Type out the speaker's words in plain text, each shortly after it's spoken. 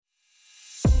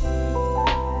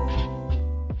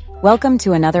Welcome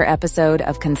to another episode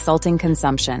of Consulting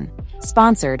Consumption,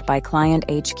 sponsored by Client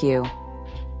HQ.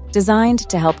 Designed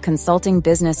to help consulting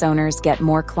business owners get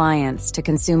more clients to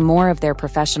consume more of their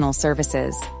professional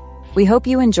services. We hope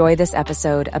you enjoy this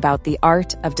episode about the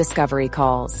art of discovery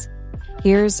calls.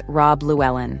 Here's Rob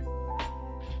Llewellyn.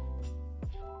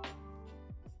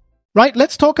 Right,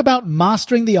 let's talk about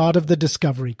mastering the art of the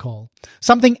discovery call.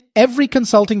 Something every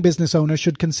consulting business owner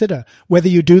should consider, whether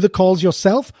you do the calls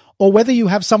yourself or whether you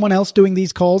have someone else doing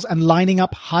these calls and lining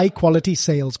up high-quality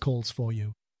sales calls for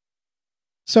you.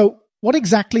 So, what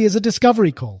exactly is a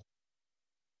discovery call?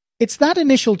 It's that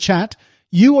initial chat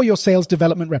you or your sales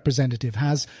development representative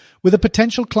has with a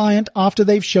potential client after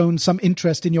they've shown some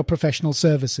interest in your professional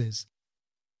services.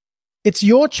 It's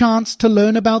your chance to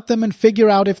learn about them and figure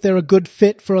out if they're a good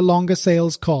fit for a longer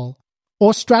sales call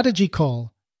or strategy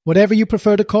call, whatever you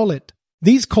prefer to call it.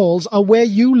 These calls are where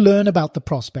you learn about the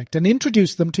prospect and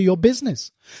introduce them to your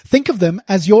business. Think of them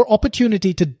as your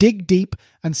opportunity to dig deep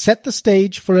and set the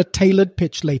stage for a tailored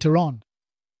pitch later on.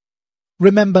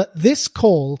 Remember, this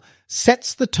call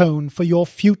sets the tone for your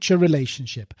future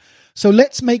relationship. So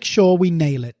let's make sure we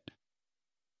nail it.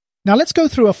 Now let's go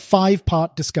through a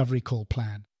 5-part discovery call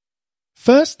plan.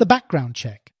 First, the background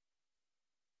check.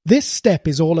 This step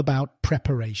is all about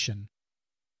preparation.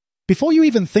 Before you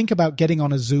even think about getting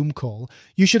on a Zoom call,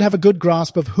 you should have a good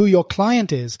grasp of who your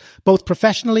client is, both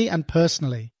professionally and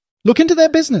personally. Look into their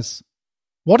business.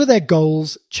 What are their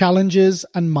goals, challenges,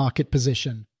 and market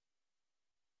position?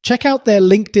 Check out their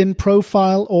LinkedIn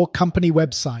profile or company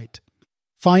website.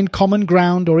 Find common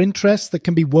ground or interests that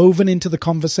can be woven into the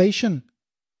conversation.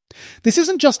 This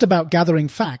isn't just about gathering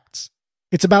facts.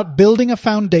 It's about building a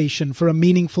foundation for a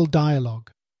meaningful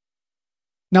dialogue.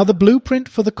 Now, the blueprint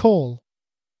for the call.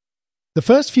 The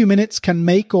first few minutes can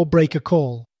make or break a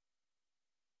call.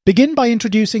 Begin by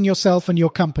introducing yourself and your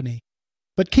company,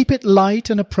 but keep it light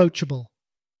and approachable.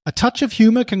 A touch of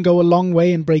humor can go a long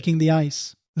way in breaking the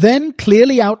ice. Then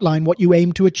clearly outline what you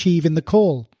aim to achieve in the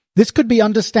call. This could be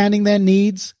understanding their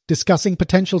needs, discussing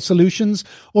potential solutions,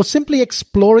 or simply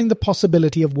exploring the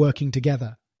possibility of working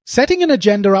together. Setting an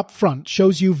agenda up front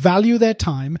shows you value their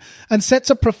time and sets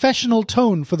a professional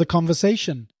tone for the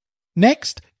conversation.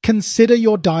 Next, consider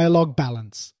your dialogue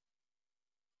balance.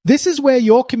 This is where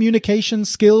your communication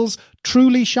skills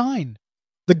truly shine.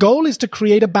 The goal is to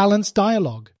create a balanced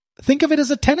dialogue. Think of it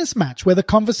as a tennis match where the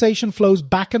conversation flows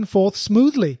back and forth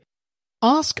smoothly.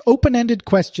 Ask open-ended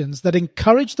questions that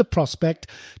encourage the prospect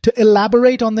to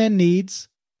elaborate on their needs,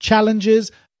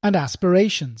 challenges, and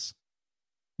aspirations.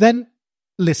 Then,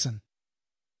 listen.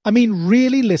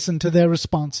 Really listen to their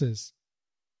responses.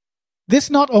 This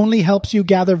not only helps you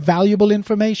gather valuable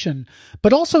information,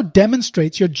 but also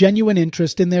demonstrates your genuine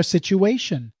interest in their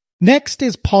situation. Next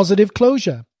is positive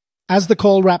closure. As the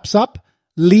call wraps up,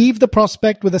 leave the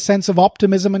prospect with a sense of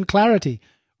optimism and clarity.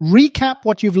 Recap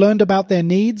what you've learned about their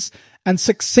needs and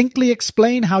succinctly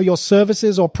explain how your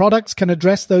services or products can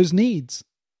address those needs.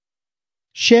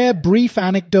 Share brief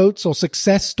anecdotes or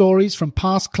success stories from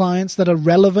past clients that are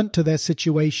relevant to their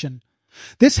situation.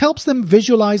 This helps them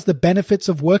visualize the benefits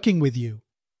of working with you.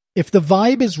 If the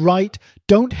vibe is right,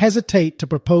 don't hesitate to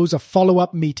propose a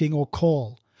follow-up meeting or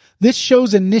call. This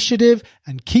shows initiative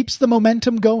and keeps the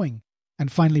momentum going.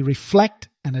 And finally, reflect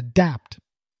and adapt.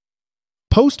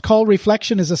 Post-call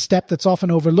reflection is a step that's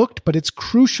often overlooked, but it's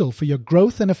crucial for your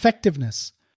growth and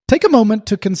effectiveness. Take a moment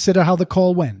to consider how the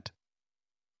call went.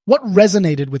 What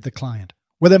resonated with the client?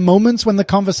 Were there moments when the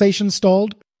conversation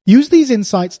stalled? Use these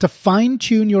insights to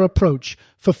fine-tune your approach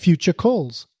for future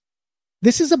calls.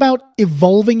 This is about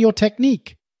evolving your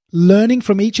technique, learning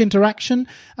from each interaction,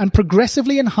 and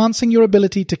progressively enhancing your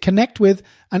ability to connect with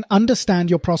and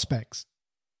understand your prospects.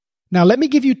 Now, let me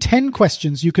give you 10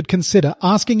 questions you could consider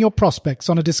asking your prospects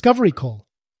on a discovery call.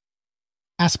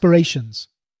 Aspirations.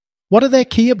 What are their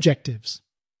key objectives?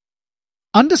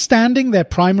 Understanding their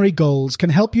primary goals can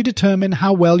help you determine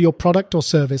how well your product or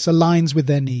service aligns with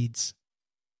their needs.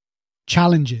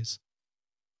 Challenges.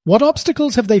 What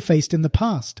obstacles have they faced in the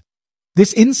past?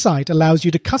 This insight allows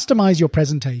you to customize your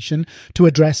presentation to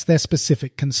address their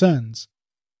specific concerns.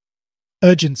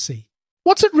 Urgency.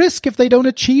 What's at risk if they don't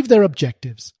achieve their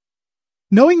objectives?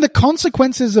 Knowing the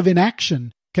consequences of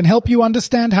inaction can help you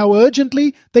understand how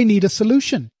urgently they need a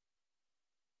solution.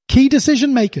 Key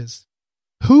decision makers.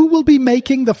 Who will be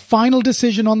making the final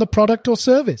decision on the product or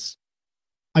service?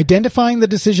 Identifying the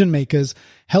decision makers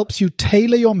helps you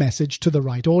tailor your message to the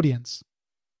right audience.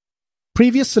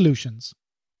 Previous solutions.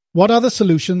 What other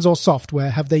solutions or software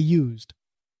have they used?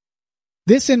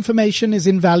 This information is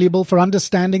invaluable for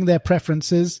understanding their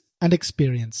preferences and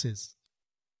experiences.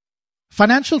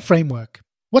 Financial framework.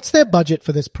 What's their budget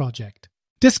for this project?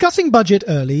 Discussing budget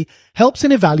early helps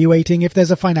in evaluating if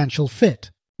there's a financial fit.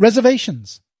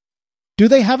 Reservations. Do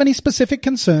they have any specific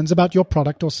concerns about your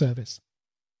product or service?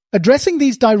 Addressing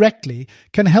these directly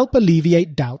can help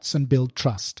alleviate doubts and build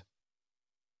trust.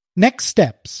 Next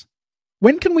steps.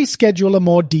 When can we schedule a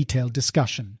more detailed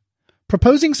discussion?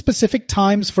 Proposing specific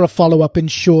times for a follow-up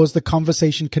ensures the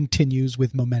conversation continues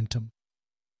with momentum.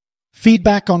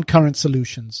 Feedback on current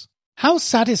solutions. How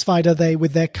satisfied are they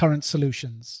with their current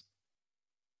solutions?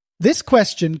 This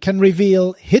question can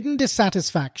reveal hidden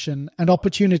dissatisfaction and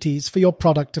opportunities for your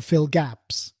product to fill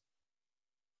gaps.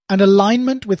 And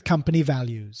alignment with company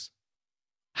values.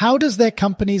 How does their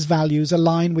company's values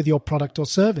align with your product or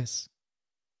service?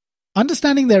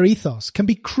 Understanding their ethos can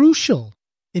be crucial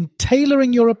in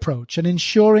tailoring your approach and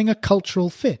ensuring a cultural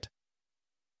fit.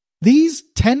 These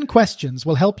 10 questions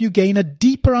will help you gain a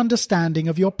deeper understanding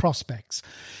of your prospects,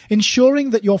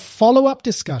 ensuring that your follow-up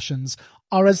discussions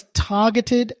are as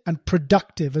targeted and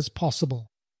productive as possible.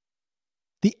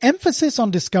 The emphasis on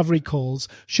discovery calls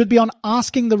should be on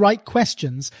asking the right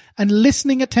questions and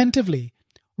listening attentively,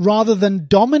 rather than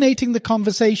dominating the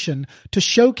conversation to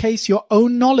showcase your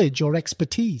own knowledge or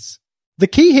expertise. The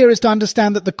key here is to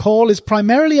understand that the call is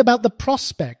primarily about the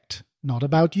prospect, not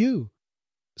about you.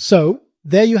 So,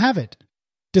 there you have it.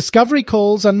 Discovery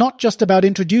calls are not just about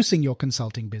introducing your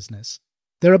consulting business.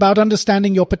 They're about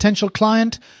understanding your potential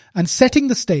client and setting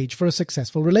the stage for a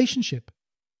successful relationship.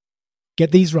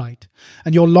 Get these right,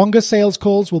 and your longer sales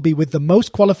calls will be with the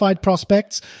most qualified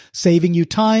prospects, saving you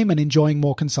time and enjoying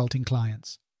more consulting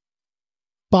clients.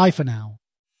 Bye for now.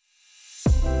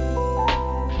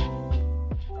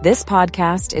 This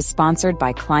podcast is sponsored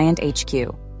by Client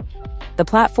HQ, the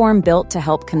platform built to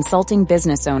help consulting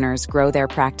business owners grow their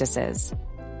practices.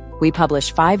 We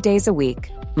publish 5 days a week,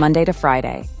 Monday to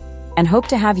Friday, and hope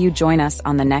to have you join us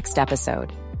on the next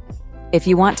episode. If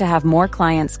you want to have more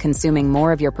clients consuming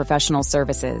more of your professional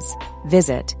services,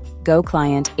 visit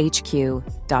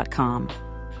goclienthq.com.